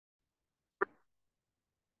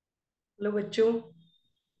Hello बच्चों।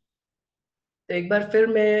 तो एक बार फिर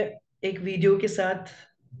मैं एक वीडियो के साथ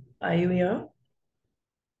आई हूँ यहाँ।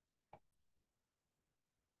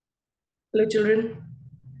 Hello children.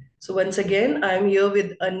 So once again, I am here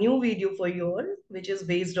with a new video for you all, which is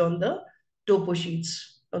based on the topo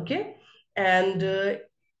sheets. Okay, and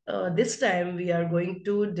this time we are going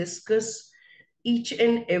to discuss each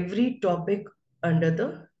and every topic under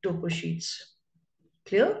the topo sheets.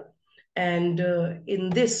 Clear? And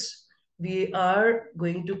in this, we are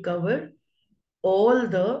going to cover all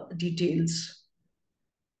the details,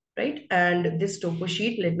 right? And this topo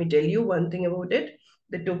sheet, let me tell you one thing about it.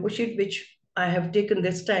 The topo sheet which I have taken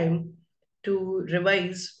this time to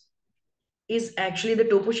revise is actually the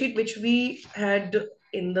topo sheet which we had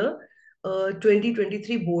in the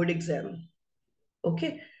 2023 board exam.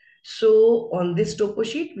 Okay. So on this topo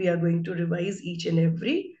sheet, we are going to revise each and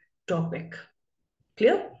every topic.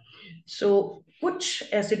 Clear? So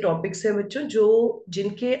कुछ ऐसे topics हैं बच्चों जो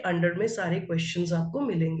जिनके under में सारे questions आपको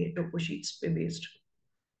मिलेंगे टोपो शीट्स पे based,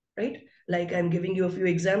 right? Like I'm giving you a few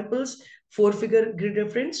examples: 4-figure grid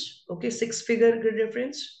reference, okay, 6-figure grid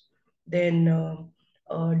reference, then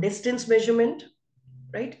distance measurement,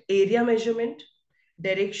 right? Area measurement,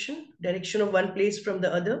 direction of one place from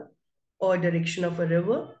the other, or direction of a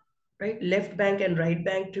river, right? Left bank and right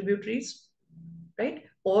bank tributaries, right?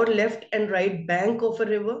 Or left and right bank of a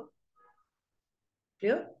river,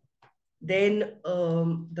 clear? Then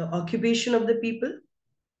the occupation of the people,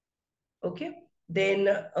 okay? Then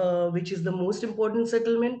which is the most important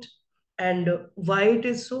settlement and why it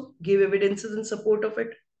is so, give evidences in support of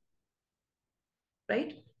it,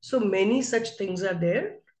 right? So many such things are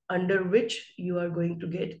there under which you are going to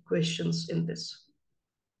get questions in this.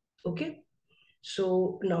 Okay,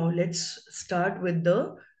 so now let's start with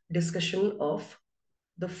the discussion of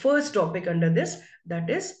the first topic under this, that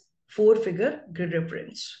is 4-figure grid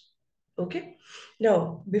reference. Okay,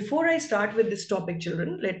 now before I start with this topic,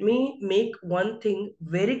 children, let me make one thing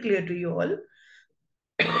very clear to you all.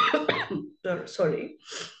 Sorry,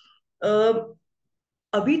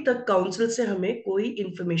 अभी तक council से हमें कोई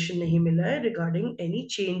information नहीं मिला है regarding any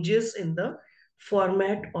changes in the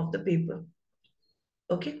format of the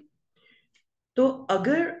paper. Okay, तो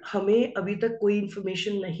अगर हमें अभी तक कोई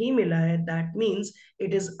इंफॉर्मेशन नहीं मिला है, that means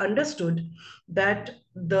it is understood that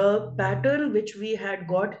the pattern which we had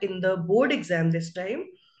got in the board exam this time,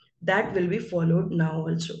 that will be followed now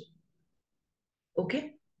also. Okay,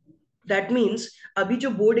 that means अभी जो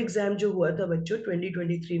बोर्ड एग्जाम जो हुआ था बच्चों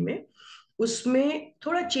 2023 में, उसमें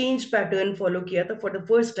थोड़ा चेंज पैटर्न फॉलो किया था for the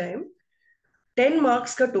first time. 10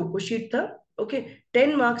 marks का टोपो शीट था, ओके,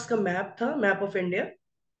 10 मार्क्स का मैप था, मैप ऑफ इंडिया,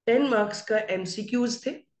 10 मार्क्स का एमसीक्यूज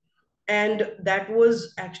थे, and that was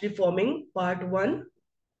actually forming part 1,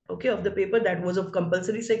 okay, of the paper, that was of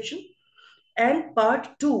compulsory section, and part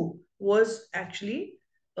 2 was actually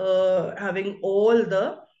having all the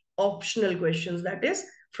optional questions, that is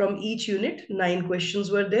from each unit 9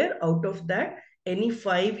 questions were there, out of that any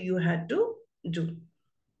 5 you had to do.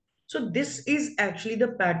 So this is actually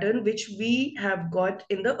the pattern which we have got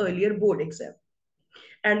in the earlier board exam,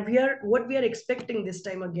 and what we are expecting this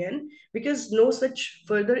time again, because no such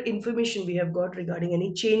further information we have got regarding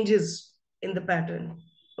any changes in the pattern.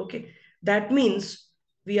 Okay, that means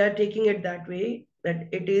we are taking it that way,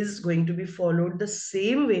 that it is going to be followed the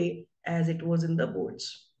same way as it was in the boards.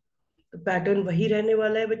 The pattern वही रहने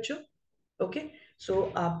वाला है बच्चों। Okay, सो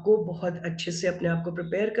आपको बहुत अच्छे से अपने आप को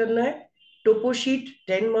प्रिपेयर करना है। टोपो sheet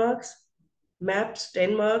 10 marks, maps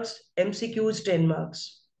 10 marks, MCQs 10 marks.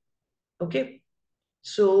 Okay,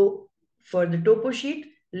 so for the topo sheet,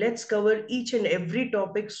 let's cover each and every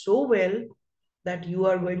topic so well that you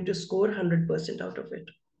are going to score 100% out of it.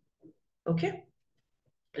 Okay,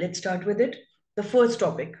 let's start with it. The first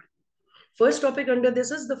topic under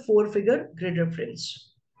this is the 4-figure grid reference,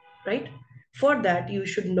 right? For that, you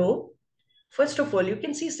should know, first of all, you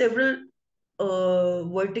can see several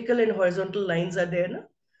vertical and horizontal lines are there, na?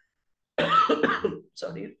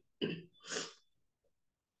 Sorry.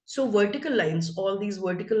 So vertical lines, all these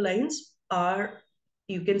vertical lines are,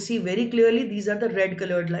 you can see very clearly, these are the red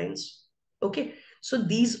colored lines. Okay, so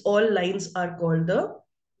these all lines are called the,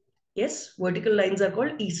 yes, vertical lines are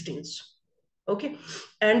called eastings. Okay,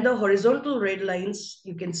 and the horizontal red lines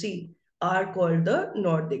you can see are called the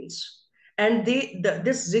northings. And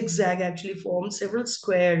this zigzag actually forms several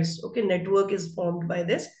squares. Okay, network is formed by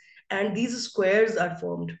this, and these squares are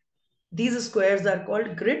formed. These squares are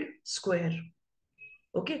called grid square.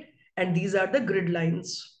 Okay, and these are the grid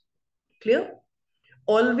lines. Clear?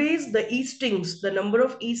 Always the eastings, the number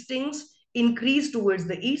of eastings increase towards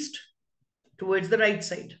the east, towards the right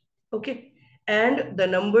side. Okay, and the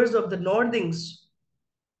numbers of the northings,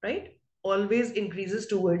 right, always increases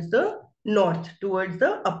towards the north, towards the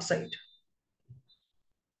upside.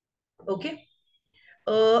 Okay.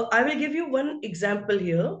 I will give you one example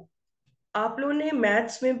here. आप लोगों ने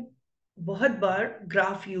maths में बहुत bar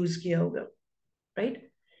graph use किया होगा, right?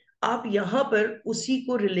 आप यहां पर उसी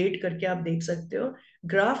को रिलेट करके आप देख सकते हो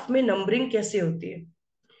ग्राफ में नंबरिंग कैसे होती है.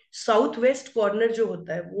 साउथ वेस्ट कॉर्नर जो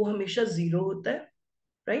होता है वो हमेशा 0 होता है,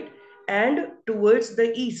 right? And towards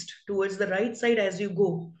the east, towards the right side as you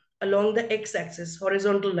go along the x-axis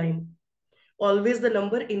horizontal line, always the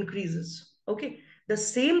number increases. Okay, the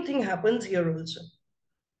same thing happens here also.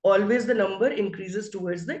 Always the number increases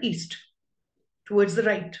towards the east, towards the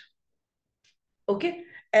right. Okay,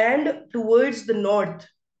 and towards the north,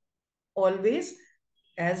 always,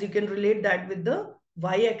 as you can relate that with the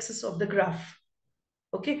y-axis of the graph.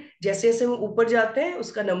 Okay, जैसे जैसे हम ऊपर जाते हैं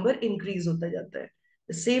उसका number increase होता जाता है.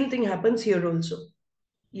 The same thing happens here also.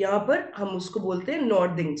 यहाँ पर हम उसको बोलते हैं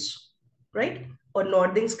नॉर्दिंग्स, राइट? और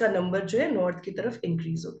नॉर्दिंग्स का नंबर जो है नॉर्थ की तरफ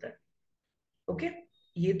इंक्रीज होता है. ओके,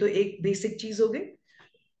 ये तो एक बेसिक चीज हो गई.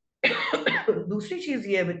 दूसरी चीज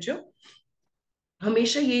ये है बच्चों,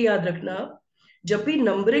 हमेशा ये याद रखना, जब भी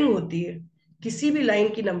नंबरिंग होती है, किसी भी लाइन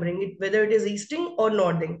की numbering, whether it is easting और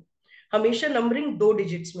नॉर्दिंग, हमेशा नंबरिंग 2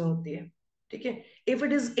 डिजिट्स में होती है. ठीक है? If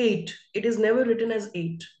it is 8, it is never written as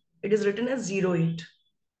 8, it is written as 08.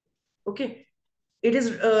 Okay, it is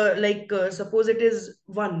like suppose it is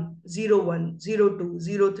 1 0 1 0 2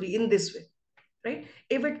 0 3 in this way, right?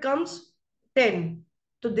 If it comes 10,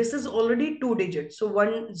 so this is already 2 digits, so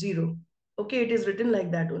 1 0. Okay, it is written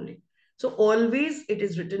like that only. So always it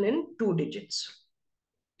is written in 2 digits.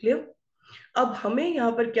 Clear? अब हमें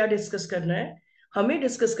यहाँ पर क्या discuss करना है? हमें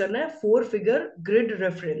discuss करना है 4 फिगर ग्रिड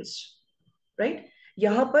रेफरेंस, राइट?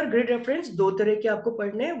 यहाँ पर ग्रिड रेफरेंस दो तरह के आपको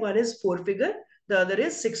पढ़ने हैं. One is 4 figure, the other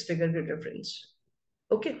is 6 figure grid reference.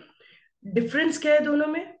 Okay, difference क्या है दोनों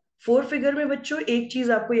में? 4 फिगर में बच्चों एक चीज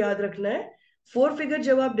आपको याद रखना है, 4 फिगर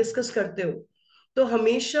जब आप डिस्कस करते हो तो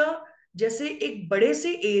हमेशा जैसे एक बड़े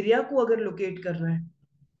से एरिया को अगर लोकेट करना है,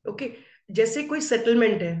 ओके, जैसे कोई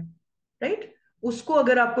सेटलमेंट है, राइट, उसको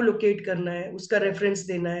अगर आपको लोकेट करना है, उसका रेफरेंस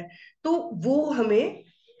देना है, तो वो हमें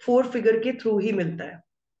 4 फिगर के थ्रू ही मिलता है,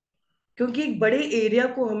 क्योंकि एक बड़े एरिया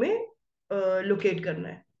को हमें लोकेट करना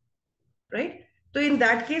है, right? So in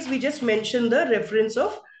that case, we just mention the reference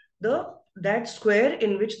of the that square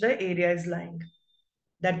in which the area is lying,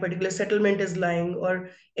 that particular settlement is lying, or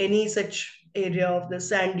any such area of the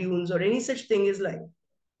sand dunes or any such thing is lying.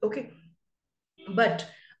 Okay, but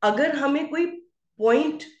अगर हमें कोई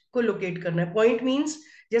point को locate करना है, point means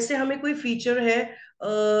जैसे हमें कोई feature है,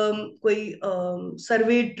 कोई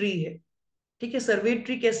सर्वे ट्री है. ठीक है, सर्वे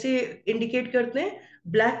ट्री कैसे इंडिकेट करते हैं?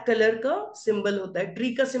 ब्लैक कलर का सिंबल होता है,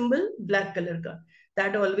 ट्री का सिंबल ब्लैक कलर का,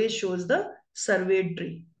 that always shows the survey tree.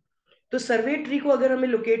 तो सर्वे ट्री को अगर हमें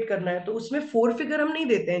लोकेट करना है तो उसमें 4 फिगर हम नहीं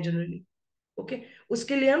देते हैं जनरली. ओके,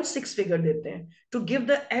 उसके लिए हम 6 फिगर देते हैं to give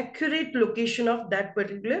the accurate location of that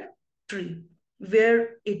particular tree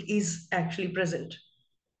where it is actually present.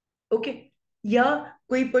 Okay, या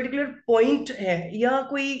कोई पर्टिकुलर पॉइंट है या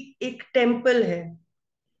कोई एक टेम्पल है,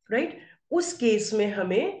 राइट? उस केस में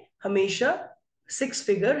हमें हमेशा 6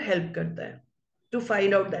 फिगर हेल्प करता है to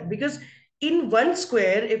find out that, because in one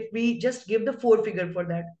square if we just give the 4 figure for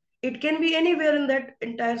that, it can be anywhere in that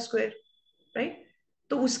entire square, right?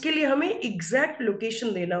 तो उसके लिए हमें एग्जैक्ट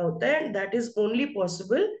लोकेशन देना होता है, that is only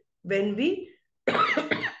possible when we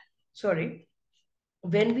sorry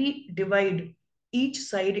when we divide each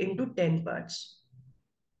side into 10 parts,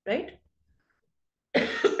 right?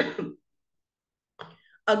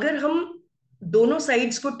 अगर हम दोनों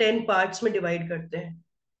साइड्स को 10 पार्ट्स में डिवाइड करते हैं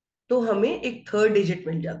तो हमें एक थर्ड डिजिट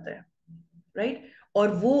मिल जाता है, राइट?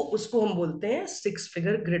 और वो उसको हम बोलते हैं 6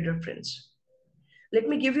 figure grid reference. Let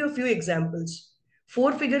me give you a few examples.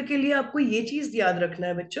 4 figure के लिए आपको ये चीज याद रखना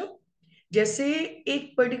है बच्चों, जैसे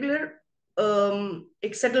एक पर्टिकुलर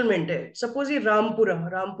एक सेटलमेंट है, सपोज ये रामपुरा,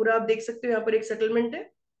 रामपुरा आप देख सकते हो, यहाँ पर एक सेटलमेंट है.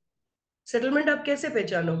 सेटलमेंट आप कैसे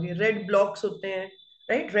पहचानोगे? रेड ब्लॉक्स होते हैं,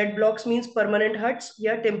 right? Red blocks means permanent huts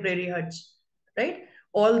या temporary huts, right?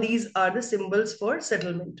 All these are the symbols for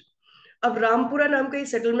settlement. अब रामपुरा नाम का ये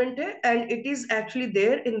सेटलमेंट है and it is actually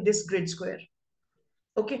there in this grid square.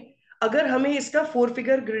 Okay, अगर हमें इसका 4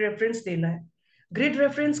 फिगर ग्रिड रेफरेंस देना है, ग्रिड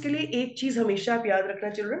रेफरेंस के लिए एक चीज हमेशा आप याद रखना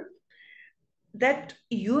children, that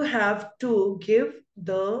you have to give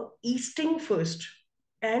the easting first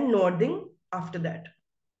and northing after that.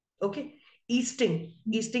 Okay, easting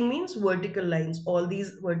means vertical lines, all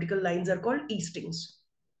these vertical lines are called eastings.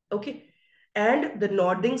 Okay, and the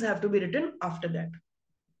northings have to be written after that.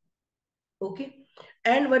 Okay,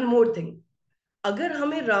 and one more thing, अगर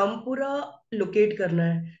हमें Rampura locate करना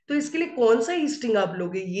है, तो इसके लिए कौन सा easting आप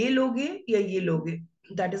लोगे, ये लोगे या ये लोगे?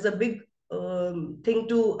 That is a big thing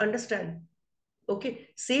to understand. Okay,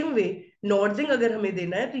 same way northing अगर हमें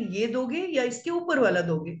देना है तो ये दोगे या इसके ऊपर वाला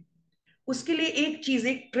दोगे? उसके लिए एक चीज,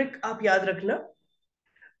 एक ट्रिक आप याद रखना,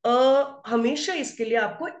 हमेशा इसके लिए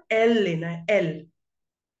आपको एल लेना है, एल।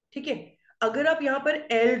 ठीक है, अगर आप यहाँ पर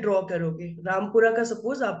एल ड्रॉ करोगे, रामपुरा का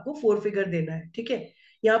सपोज आपको 4 फिगर देना है, ठीक है,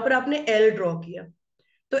 यहाँ पर आपने एल ड्रॉ किया,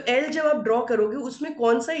 तो एल जब आप ड्रॉ करोगे उसमें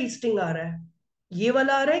कौन सा ईस्टिंग आ रहा है, ये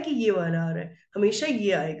वाला आ रहा है कि ये वाला आ रहा है? हमेशा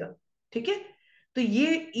ये आएगा। ठीक है, तो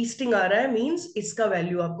ये ईस्टिंग आ रहा है, मींस इसका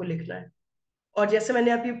वैल्यू आपको लिखना है। और जैसे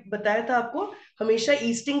मैंने अभी बताया था आपको, हमेशा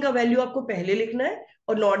ईस्टिंग का वैल्यू आपको पहले लिखना है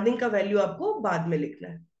और नॉर्दिंग का वैल्यू आपको बाद में लिखना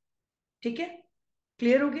है। ठीक है,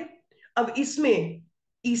 क्लियर हो गया? अब इसमें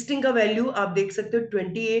ईस्टिंग का वैल्यू आप देख सकते हो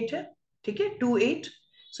 28 है। ठीक है, 28,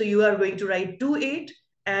 so you are going to right 28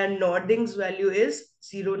 and नॉर्दिंग्स value is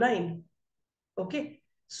 09। Okay,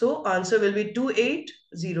 so answer will be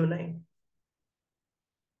 2809।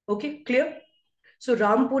 Okay, clear? सो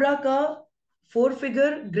रामपुरा का 4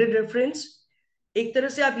 फिगर ग्रिड रेफरेंस, एक तरह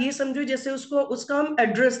से आप ये समझो जैसे उसको, उसका हम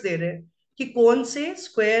एड्रेस दे रहे हैं कि कौन से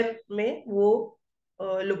स्क्वायर में वो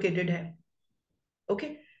लोकेटेड है। Okay,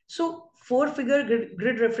 so 4 figure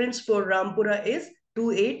grid reference for Rampura is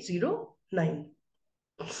 2809।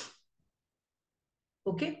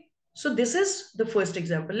 Okay, so this is the first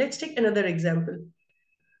example. Let's take another example.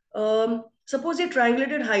 Suppose ये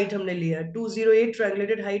ट्रायंगुलेटेड हाइट हमने लिया है, 208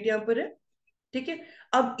 ट्रायंगुलेटेड हाइट यहाँ पर है। ठीक है,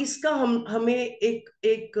 अब इसका हम हमें एक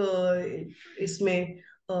एक इसमें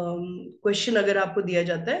क्वेश्चन अगर आपको दिया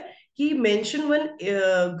जाता है कि mention one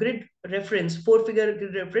grid reference, 4 figure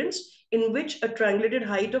grid reference in which a ट्रायंगुलेटेड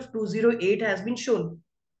height of 208 has been shown.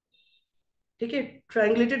 ठीक है,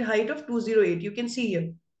 ट्रायंगुलेटेड height of 208 you can see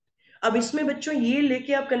here. अब इसमें बच्चों ये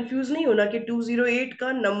लेके आप कंफ्यूज नहीं होना कि 208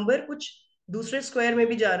 का नंबर कुछ दूसरे स्क्वायर में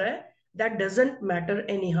भी जा रहा है, that doesn't matter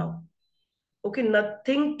any how. Okay,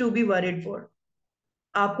 nothing to be worried for.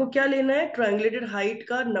 आपको क्या लेना है, ट्रायंगुलेटेड हाइट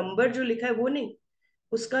का नंबर जो लिखा है वो नहीं,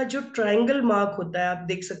 उसका जो ट्रायंगल मार्क होता है, आप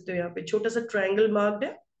देख सकते हो यहाँ पे छोटा सा ट्रायंगल मार्क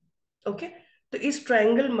है। ओके, तो इस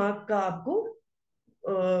ट्रायंगल मार्क का आपको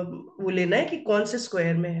वो लेना है कि कौन से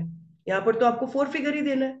स्क्वायर में है। यहाँ पर तो आपको 4 फिगर ही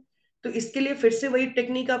देना है, तो इसके लिए फिर से वही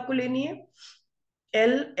टेक्निक आपको लेनी है।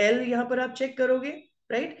 एल, एल यहाँ पर आप चेक करोगे,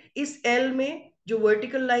 राइट? इस एल में जो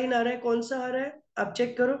वर्टिकल लाइन आ रहा है कौन सा आ रहा है, आप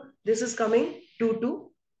चेक करो, दिस इज कमिंग 2 2,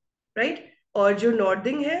 राइट? और जो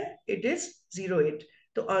नॉर्दिंग है इट इज 08।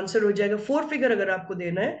 तो आंसर हो जाएगा, 4 फिगर अगर आपको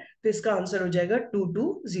देना है तो इसका आंसर हो जाएगा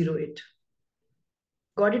 2208।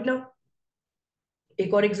 Got it now?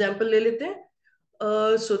 एक और एग्जाम्पल ले लेते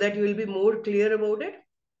हैं so that you will be more clear about it,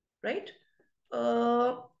 right?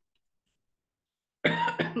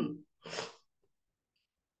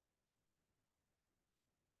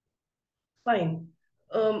 Fine.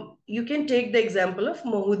 You can take the example of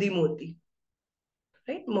Mahudi Moti,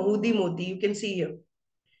 right? Mahudi Moti, you can see here.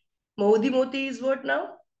 Mahudi Moti is what now?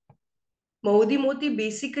 Mahudi Moti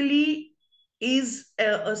basically is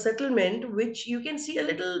a settlement which you can see a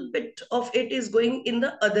little bit of it is going in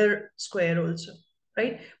the other square also,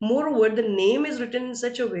 right? Moreover, the name is written in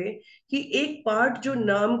such a way कि एक part जो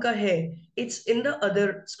नाम का है, it's in the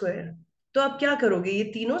other square. तो आप क्या करोगे, ये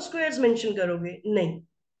तीनों squares mention करोगे? नहीं,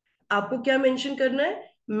 आपको क्या मेंशन करना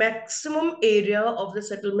है, maximum area of the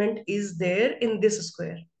settlement is there in this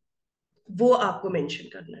square, वो आपको मेंशन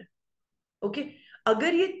करना है। ओके,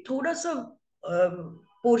 अगर ये थोड़ा सा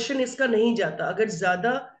पोर्शन इसका नहीं जाता, अगर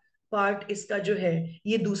ज्यादा पार्ट इसका जो है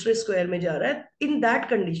ये दूसरे स्क्वायर में जा रहा है, in that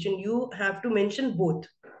condition you have to mention both.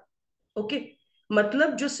 Okay,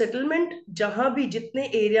 मतलब जो सेटलमेंट जहां भी जितने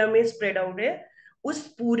एरिया में स्प्रेड आउट है, उस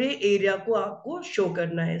पूरे एरिया को आपको शो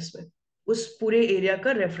करना है इसमें, उस पूरे एरिया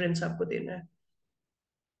का रेफरेंस आपको देना है।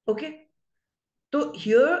 Okay, so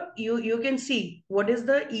here you can see what is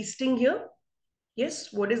the easting here. Yes,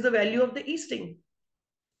 what is the value of the easting?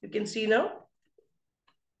 You can see now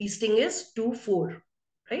easting is 2 4,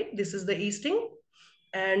 right? This is the easting,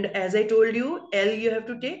 and as I told you, L you have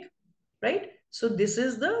to take, right? So this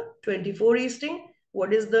is the 24 easting.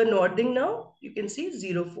 What is the northing now? You can see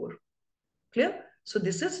 04. Clear? So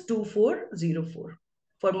this is 2404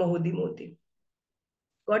 for Mahodi Moti.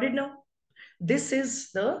 Got it now? This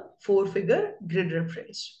is the 4 figure grid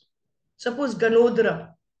reference. Suppose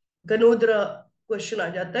Ganodra, Ganodra question आ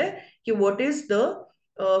जाता है कि what is the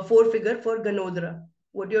 4 figure for Ganodra?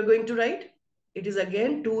 What you are going to write? It is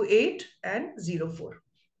again 28 and 04.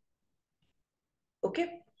 Okay.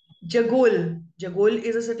 Jagol, Jagol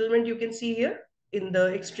is a settlement you can see here in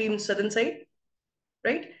the extreme southern side,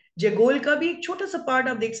 right? जगोल का भी एक छोटा सा part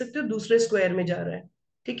आप देख सकते हो दूसरे स्क्वायर में जा रहा है।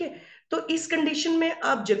 ठीक है, तो इस कंडीशन में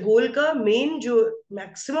आप जगोल का मेन जो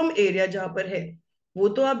मैक्सिमम एरिया जहां पर है वो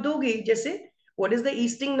तो आप दोगे। जैसे what is the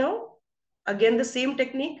easting now, again the same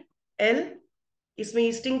technique, L, इसमें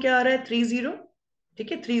ईस्टिंग क्या आ रहा है 30,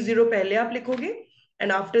 ठीक है, 30 पहले आप लिखोगे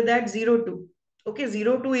and after that 02, okay,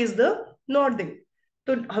 02 is the northing.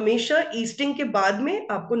 तो हमेशा ईस्टिंग के बाद में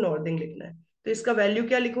आपको नॉर्दिंग लिखना है, तो इसका वैल्यू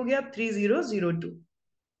क्या लिखोगे आप 3002,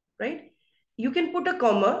 right? You can put a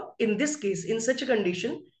comma in this case. In such a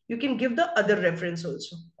condition, you can give the other reference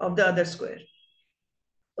also of the other square.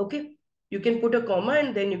 Okay, you can put a comma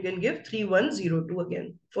and then you can give 3102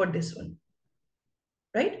 again for this one,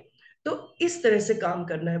 right? तो इस तरह से काम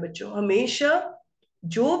करना है बच्चों। हमेशा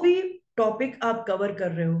जो भी टॉपिक आप कवर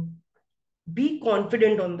कर रहे हो, be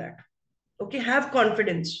confident on that, okay, have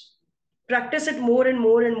confidence, practice it more and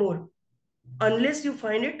more and more unless you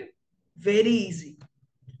find it very easy.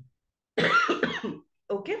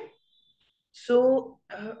 Okay, so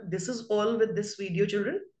this is all with this video,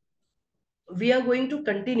 children. We are going to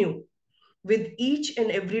continue with each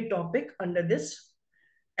and every topic under this,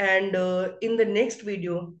 and in the next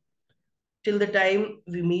video, till the time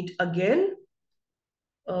we meet again,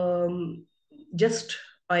 um, just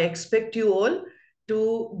I expect you all to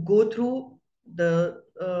go through the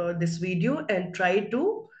this video and try to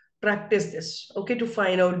practice this, okay, to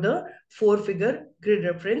find out the four-figure grid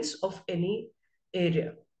reference of any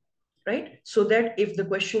area, right? So that if the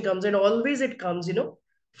question comes, and always it comes,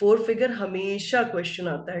 four figure हमेशा question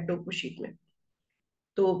आता है टोपो sheet में।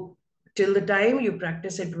 तो till the time you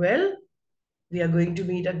practice it well, we are going to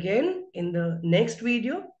meet again in the next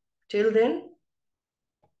video. Till then,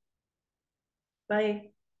 bye.